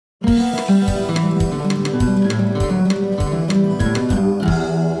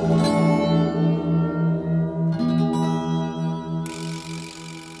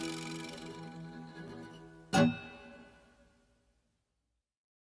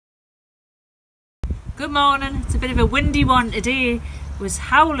Good morning. It's a bit of a windy one today. It was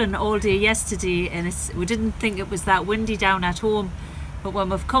howling all day yesterday and we didn't think it was that windy down at home, but when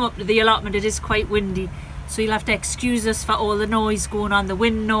we've come up to the allotment it is quite windy, so you'll have to excuse us for all the noise going on, the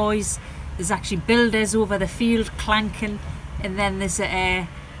wind noise. There's actually builders over the field clanking, and then there's a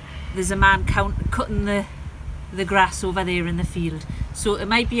man cutting the grass over there in the field, so it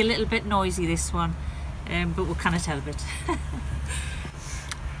might be a little bit noisy, this one, but we cannot help it.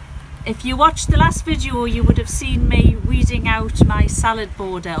 If you watched the last video, you would have seen me weeding out my salad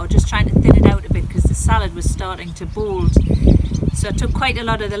border, or just trying to thin it out a bit because the salad was starting to bolt. So I took quite a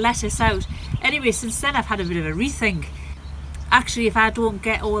lot of the lettuce out. Anyway, since then I've had a bit of a rethink. Actually, if I don't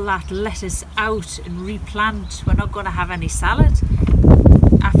get all that lettuce out and replant, we're not going to have any salad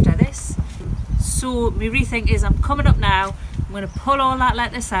after this. So my rethink is, I'm coming up now, I'm going to pull all that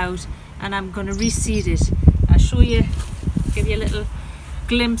lettuce out and I'm going to reseed it. I'll show you, give you a little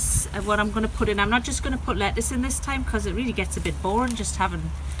glimpse of what I'm going to put in. I'm not just going to put lettuce in this time because it really gets a bit boring just having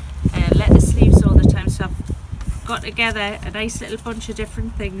lettuce leaves all the time. So I've got together a nice little bunch of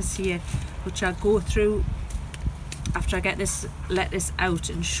different things here which I'll go through after I get this lettuce out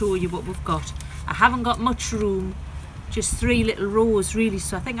and show you what we've got. I haven't got much room, just 3 little rows really,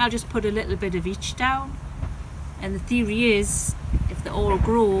 so I think I'll just put a little bit of each down. And the theory is, if they all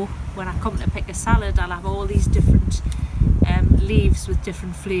grow, when I come to pick a salad, I'll have all these different leaves with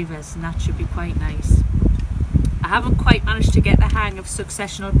different flavours, and that should be quite nice. I haven't quite managed to get the hang of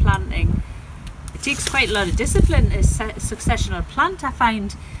successional planting. It takes quite a lot of discipline to successional plant. I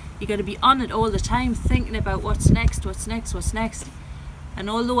find you got to be on it all the time, thinking about what's next, what's next, what's next. And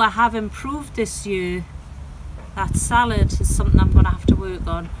although I have improved this year, that salad is something I'm going to have to work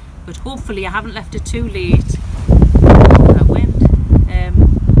on, but hopefully I haven't left it too late. That wind.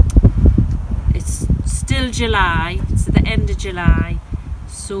 It's still July, it's at the end of July,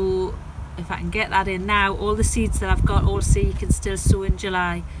 so if I can get that in now, all the seeds that I've got, all seed you can still sow in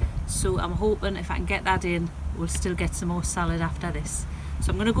July, so I'm hoping if I can get that in, we'll still get some more salad after this.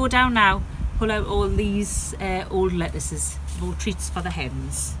 So I'm going to go down now, pull out all these old lettuces, more treats for the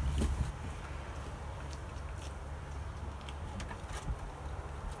hens.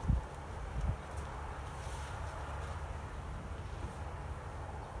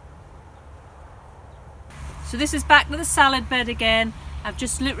 So this is back to the salad bed again. I've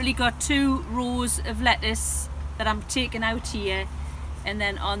just literally got 2 rows of lettuce that I'm taking out here, and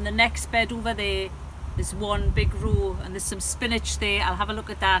then on the next bed over there there's 1 big row, and there's some spinach there. I'll have a look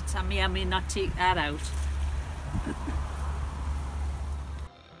at that. I may not take that out.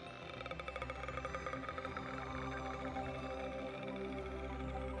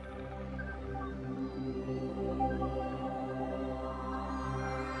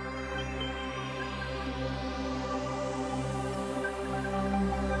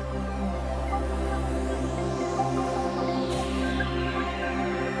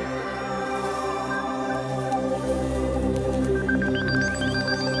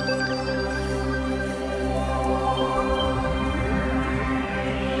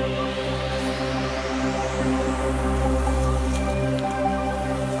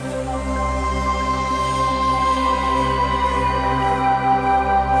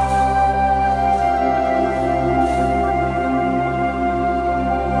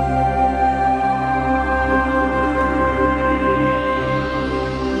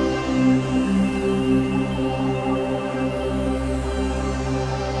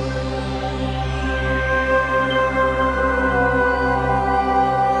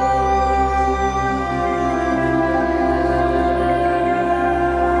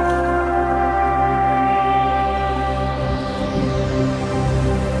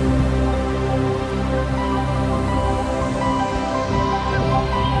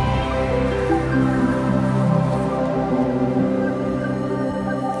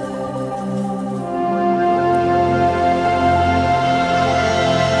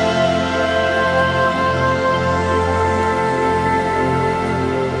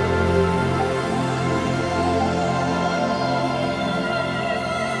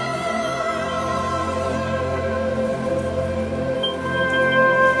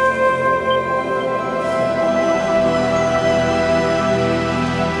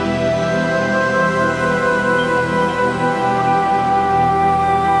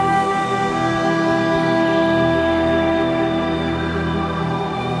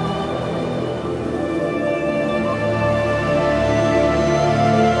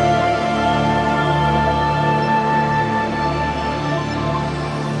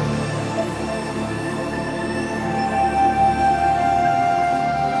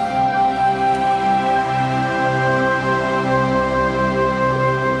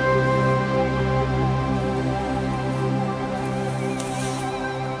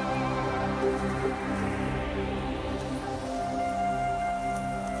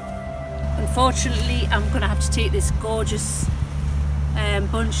 Unfortunately, I'm going to have to take this gorgeous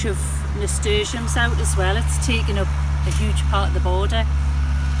bunch of nasturtiums out as well. It's taking up a huge part of the border.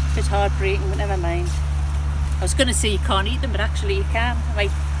 A bit heartbreaking, but never mind. I was going to say you can't eat them, but actually you can. I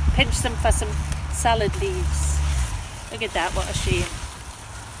might pinch them for some salad leaves. Look at that, what a shame.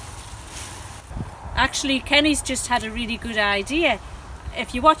 Actually, Kenny's just had a really good idea.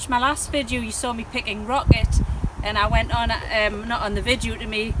 If you watched my last video, you saw me picking rocket, and I went on, not on the video, to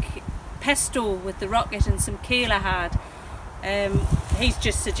make pesto with the rocket and some kale I had. He's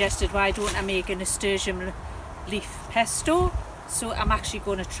just suggested why don't I make a nasturtium leaf pesto, so I'm actually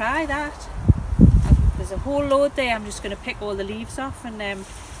going to try that. There's a whole load there. I'm just going to pick all the leaves off and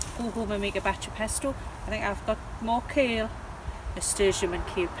go home and make a batch of pesto. I think I've got more kale, nasturtium and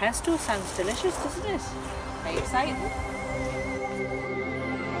kale pesto. Sounds delicious, doesn't it? Very exciting.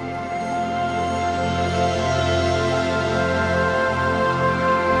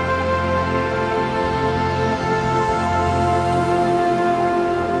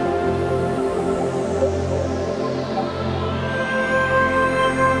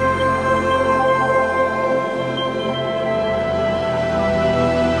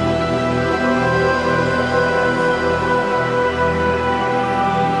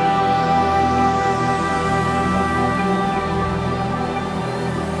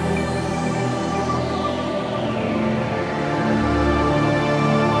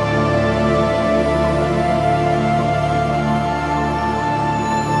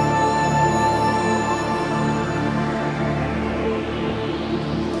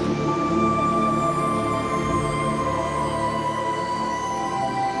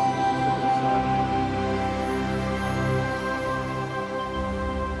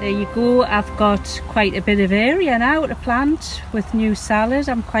 There you go, I've got quite a bit of area now to plant with new salad.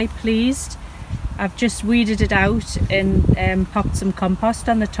 I'm quite pleased. I've just weeded it out and popped some compost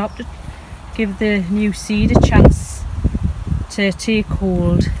on the top to give the new seed a chance to take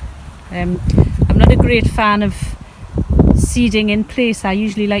hold. I'm not a great fan of seeding in place. I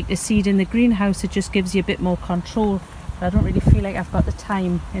usually like to seed in the greenhouse. It just gives you a bit more control. But I don't really feel like I've got the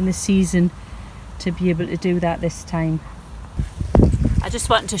time in the season to be able to do that this time. I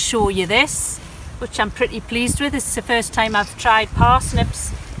just wanted to show you this, which I'm pretty pleased with. It's the first time I've tried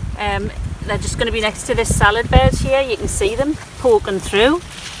parsnips. They're just going to be next to this salad bed here. You can see them poking through.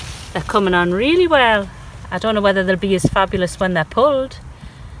 They're coming on really well. I don't know whether they'll be as fabulous when they're pulled.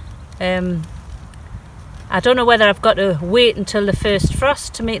 I don't know whether I've got to wait until the first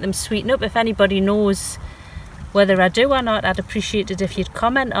frost to make them sweeten up. If anybody knows whether I do or not, I'd appreciate it if you'd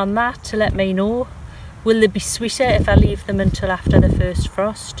comment on that to let me know. Will they be sweeter if I leave them until after the first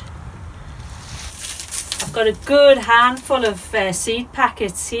frost? I've got a good handful of seed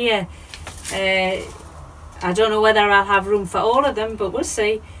packets here. I don't know whether I'll have room for all of them, but we'll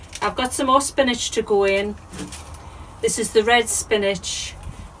see. I've got some more spinach to go in. This is the red spinach,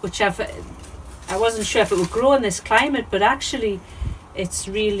 which I wasn't sure if it would grow in this climate, but actually it's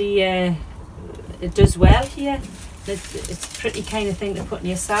really, it does well here. It's a pretty kind of thing to put in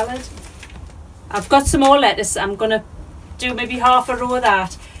your salad. I've got some more lettuce. I'm going to do maybe half a row of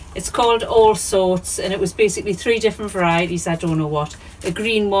that. It's called All Sorts, and it was basically 3 different varieties. I don't know what. A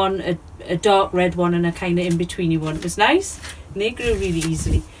green one, a dark red one, and a kind of in-betweeny one. It was nice, and they grew really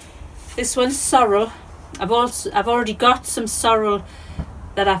easily. This one's sorrel. I've already got some sorrel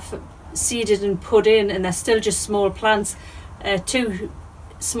that I've seeded and put in, and they're still just small plants. Too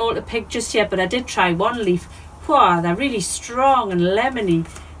small to pick just yet, but I did try one leaf. Wow, they're really strong and lemony.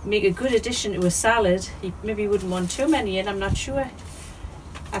 Make a good addition to a salad. You maybe wouldn't want too many in, I'm not sure.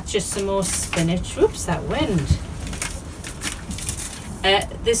 That's just some more spinach. Whoops, that wind.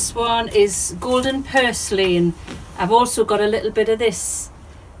 This one is golden purslane. I've also got a little bit of this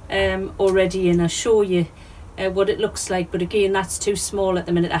already, and I'll show you what it looks like, but again, that's too small at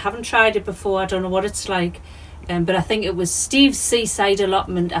the minute. I haven't tried it before. I don't know what it's like, but I think it was Steve's seaside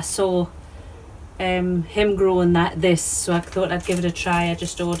allotment. I saw him growing this, so I thought I'd give it a try. I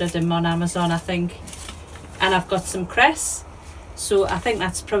just ordered him on Amazon, I think, and I've got some cress, so I think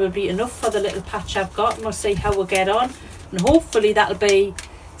that's probably enough for the little patch I've got, and we'll see how we get on, and hopefully that'll be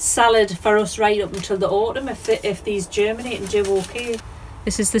salad for us right up until the autumn if these germinate and do okay.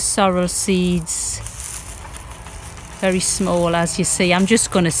 This is the sorrel seeds, very small as you see. I'm just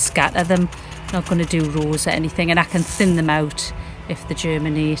going to scatter them, not going to do rows or anything, and I can thin them out if they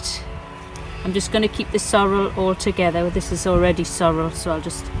germinate. I'm just going to keep the sorrel all together. This is already sorrel, so I'll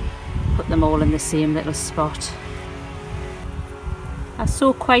just put them all in the same little spot. I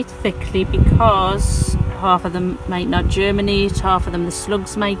sow quite thickly because half of them might not germinate, half of them the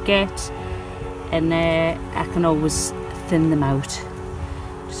slugs might get, and I can always thin them out.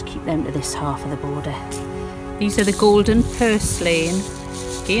 Just keep them to this half of the border. These are the golden purslane.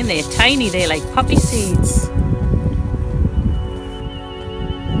 Again, they're tiny, they're like poppy seeds.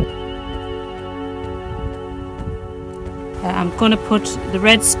 I'm going to put the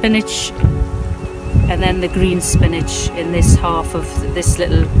red spinach and then the green spinach in this half of this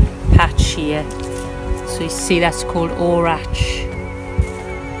little patch here. So you see that's called orach,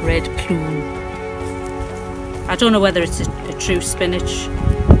 red plume. I don't know whether it's a true spinach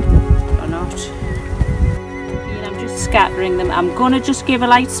or not. And I'm just scattering them. I'm going to just give a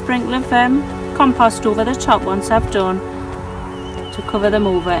light sprinkle of compost over the top once I've done to cover them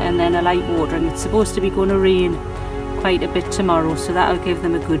over, and then a light watering. It's supposed to be going to rain quite a bit tomorrow, so that'll give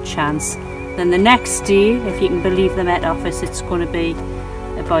them a good chance. Then the next day, if you can believe the Met Office, it's going to be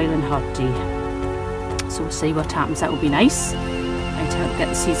a boiling hot day. So we'll see what happens. That would be nice. Right, to get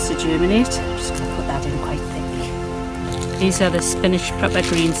the seeds to germinate. I'm just going to put that in quite thickly. These are the spinach, proper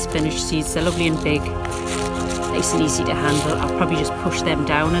green spinach seeds. They're lovely and big, nice and easy to handle. I'll probably just push them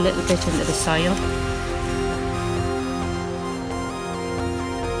down a little bit into the soil.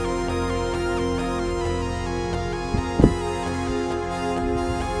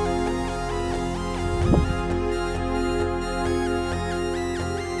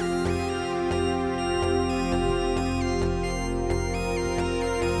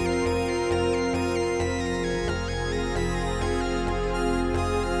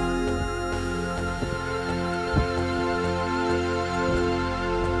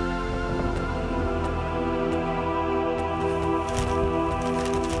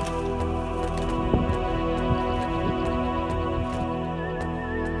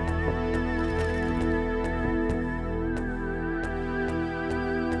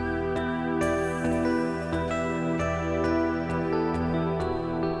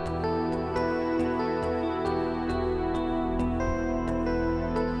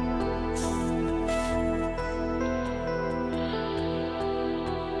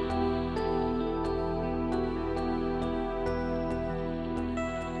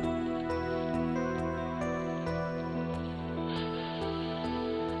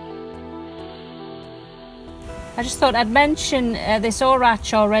 I just thought I'd mention this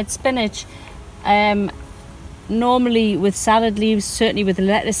orach or red spinach. Normally with salad leaves, certainly with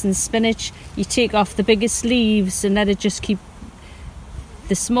lettuce and spinach, you take off the biggest leaves and let it just keep,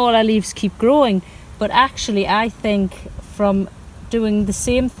 the smaller leaves keep growing. But actually I think from doing the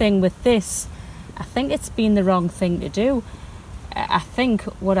same thing with this, I think it's been the wrong thing to do. I think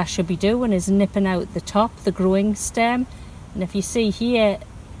what I should be doing is nipping out the top, the growing stem. And if you see here,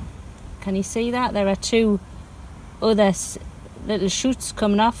 can you see that? There are two other little shoots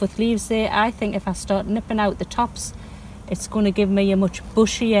coming off with leaves there. I think if I start nipping out the tops, it's going to give me a much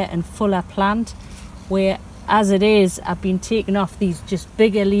bushier and fuller plant, where as it is, I've been taking off these just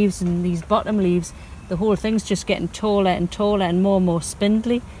bigger leaves and these bottom leaves. The whole thing's just getting taller and taller and more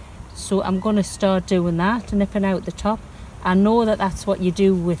spindly. So I'm going to start doing that, nipping out the top. I know that that's what you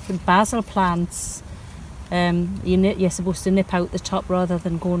do with basil plants. You're supposed to nip out the top rather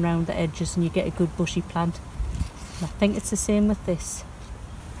than going around the edges, and you get a good bushy plant. I think it's the same with this.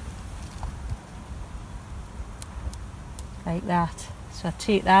 Like that. So I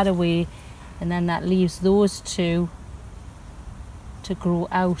take that away, and then that leaves those two to grow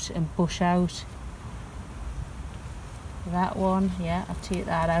out and bush out. That one, yeah, I'll take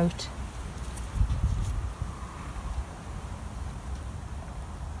that out.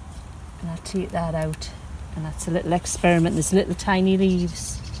 And I'll take that out. And that's a little experiment. There's little tiny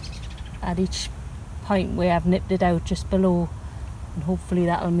leaves at each point where I've nipped it out just below, and hopefully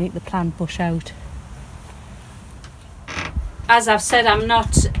that'll make the plant bush out. As I've said, I'm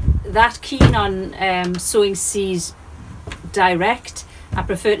not that keen on sowing seeds direct. I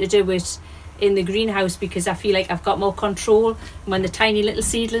prefer to do it in the greenhouse because I feel like I've got more control. When the tiny little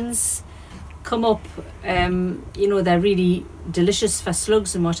seedlings come up, you know, they're really delicious for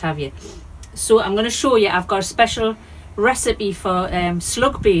slugs and what have you. So I'm going to show you, I've got a special recipe for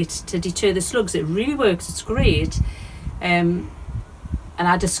slug bait to deter the slugs. It really works, it's great. And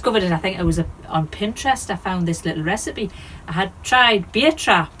I discovered it, I think it was on Pinterest. I found this little recipe. I had tried beer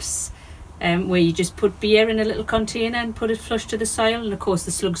traps, where you just put beer in a little container and put it flush to the soil, and of course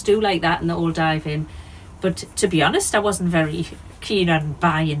the slugs do like that and they all dive in. But to be honest, I wasn't very keen on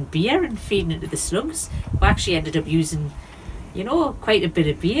buying beer and feeding it to the slugs. We actually ended up using, you know, quite a bit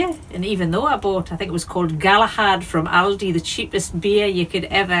of beer. And even though I bought, I think it was called Galahad from Aldi, the cheapest beer you could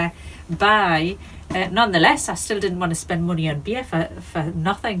ever buy, nonetheless I still didn't want to spend money on beer for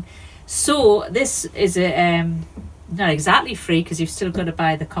nothing. So this is not exactly free because you've still got to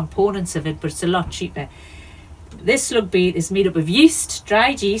buy the components of it, but it's a lot cheaper. this slug bait is made up of yeast,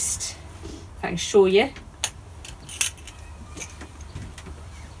 dried yeast. If I can show you.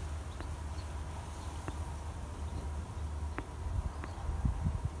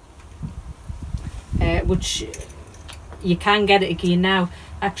 Which you can get it again now.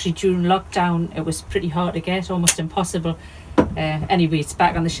 Actually, during lockdown it was pretty hard to get, almost impossible. Anyway, it's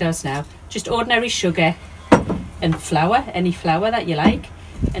back on the shelves now. Just ordinary sugar and flour, any flour that you like.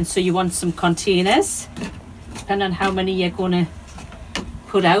 And so you want some containers, depending on how many you're going to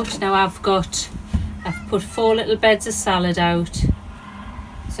put out. Now I've put 4 little beds of salad out,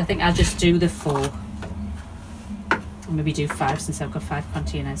 so I think I'll just do the 4. Or maybe do 5 since I've got 5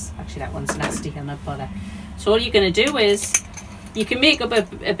 containers. Actually, that one's nasty, I'll not bother. So all you're going to do is, you can make up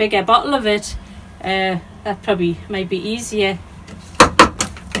a bigger bottle of it. That probably might be easier.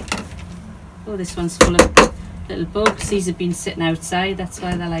 Oh, this one's full of little bugs. These have been sitting outside, that's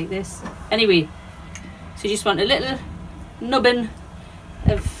why they're like this. Anyway, so you just want a little nubbin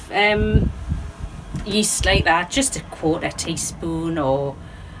of yeast like that, just a 1/4 teaspoon, or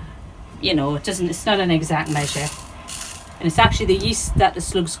you know, it's not an exact measure. And it's actually the yeast that the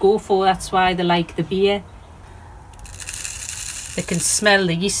slugs go for, that's why they like the beer. They can smell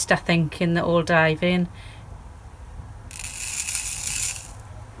the yeast, I think, in the old dive in.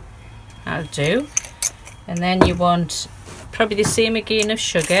 That'll do. And then you want probably the same again of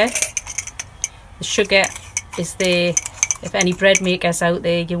sugar. The sugar is there, if any bread makers out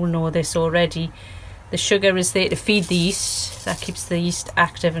there, you'll know this already. The sugar is there to feed the yeast. That keeps the yeast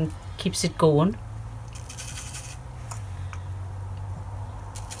active and keeps it going.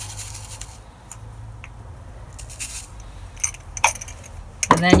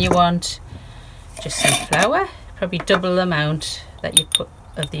 And then you want just some flour, probably double the amount that you put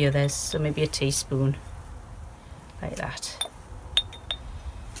of the others, so maybe a teaspoon, like that.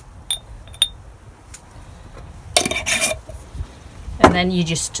 And then you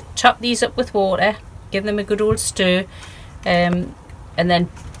just top these up with water, give them a good old stir, and then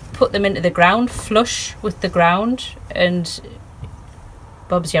put them into the ground, flush with the ground, and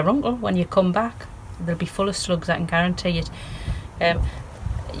Bob's your uncle when you come back. They'll be full of slugs, I can guarantee it.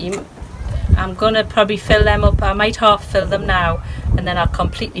 I'm gonna probably fill them up. I might half fill them now, and then I'll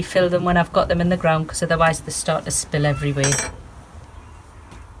completely fill them when I've got them in the ground, because otherwise they start to spill everywhere.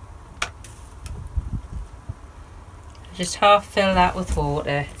 Just half fill that with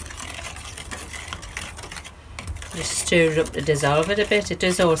water. Just stir it up to dissolve it a bit. It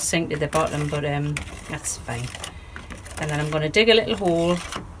does all sink to the bottom, but that's fine. And then I'm going to dig a little hole.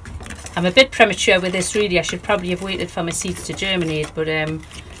 I'm a bit premature with this really. I should probably have waited for my seeds to germinate, but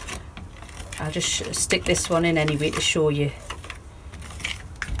I'll just stick this one in anyway to show you.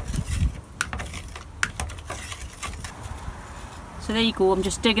 So there you go, I'm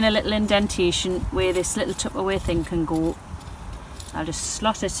just digging a little indentation where this little Tupperware thing can go. I'll just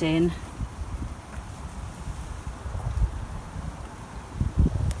slot it in.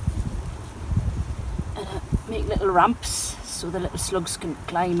 And make little ramps so the little slugs can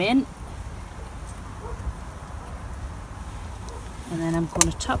climb in. And then I'm going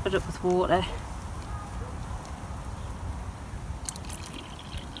to top it up with water.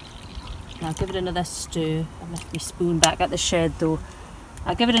 I'll give it another stir. I've left my spoon back at the shed though.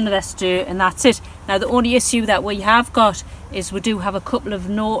 I'll give it another stir and that's it. Now the only issue that we have got is we do have a couple of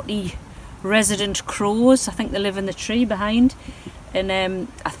naughty resident crows. I think they live in the tree behind, and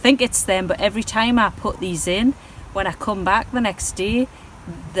I think it's them, but every time I put these in, when I come back the next day,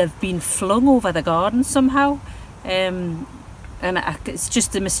 they've been flung over the garden somehow. And it's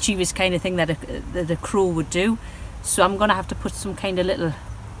just a mischievous kind of thing that a crow would do. So I'm going to have to put some kind of little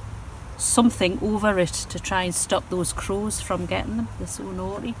something over it to try and stop those crows from getting them. They're so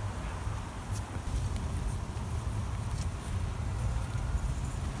naughty.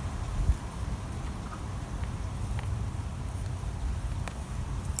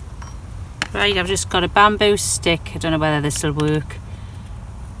 Right, I've just got a bamboo stick. I don't know whether this will work.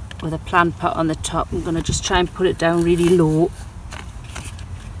 With a plant pot on the top. I'm going to just try and put it down really low.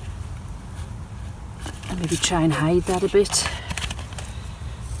 And maybe try and hide that a bit.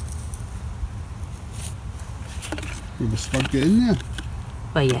 Will the slug get in there?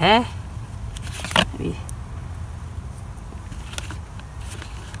 Well, yeah. Maybe.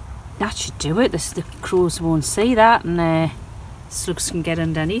 That should do it. The crows won't see that, and slugs can get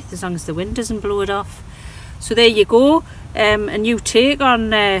underneath as long as the wind doesn't blow it off. So there you go. A new take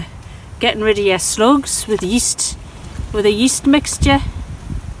on getting rid of your slugs with yeast, with a yeast mixture.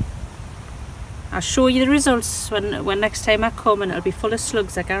 I'll show you the results when next time I come, and it'll be full of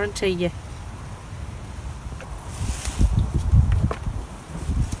slugs, I guarantee you.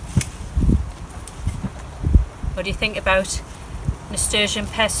 What do you think about nasturtium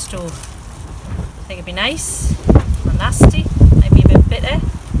pesto? Think it'd be nice? Not nasty? Maybe a bit bitter?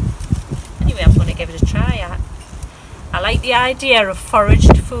 Anyway, I'm going to give it a try. I like the idea of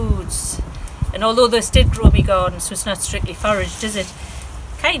foraged foods. And although this did grow in my garden, so it's not strictly foraged, is it?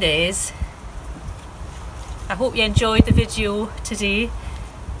 Kinda is. I hope you enjoyed the video today.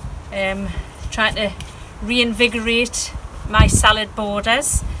 Trying to reinvigorate my salad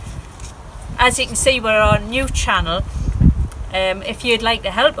borders. As you can see, we're on a new channel. If you'd like to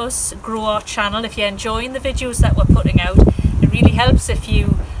help us grow our channel, if you're enjoying the videos that we're putting out, it really helps if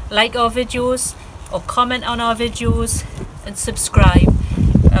you like our videos or comment on our videos and subscribe.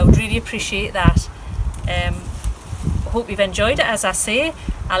 I would really appreciate that. I hope you've enjoyed it. As I say,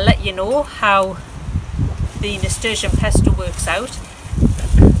 I'll let you know how the nasturtium pesto works out.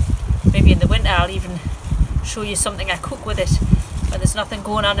 Maybe in the winter I'll even show you something I cook with it when there's nothing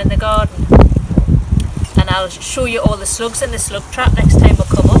going on in the garden. And I'll show you all the slugs in the slug trap next time we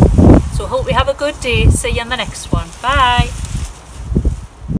come up. So hope we have a good day. See you on the next one. Bye.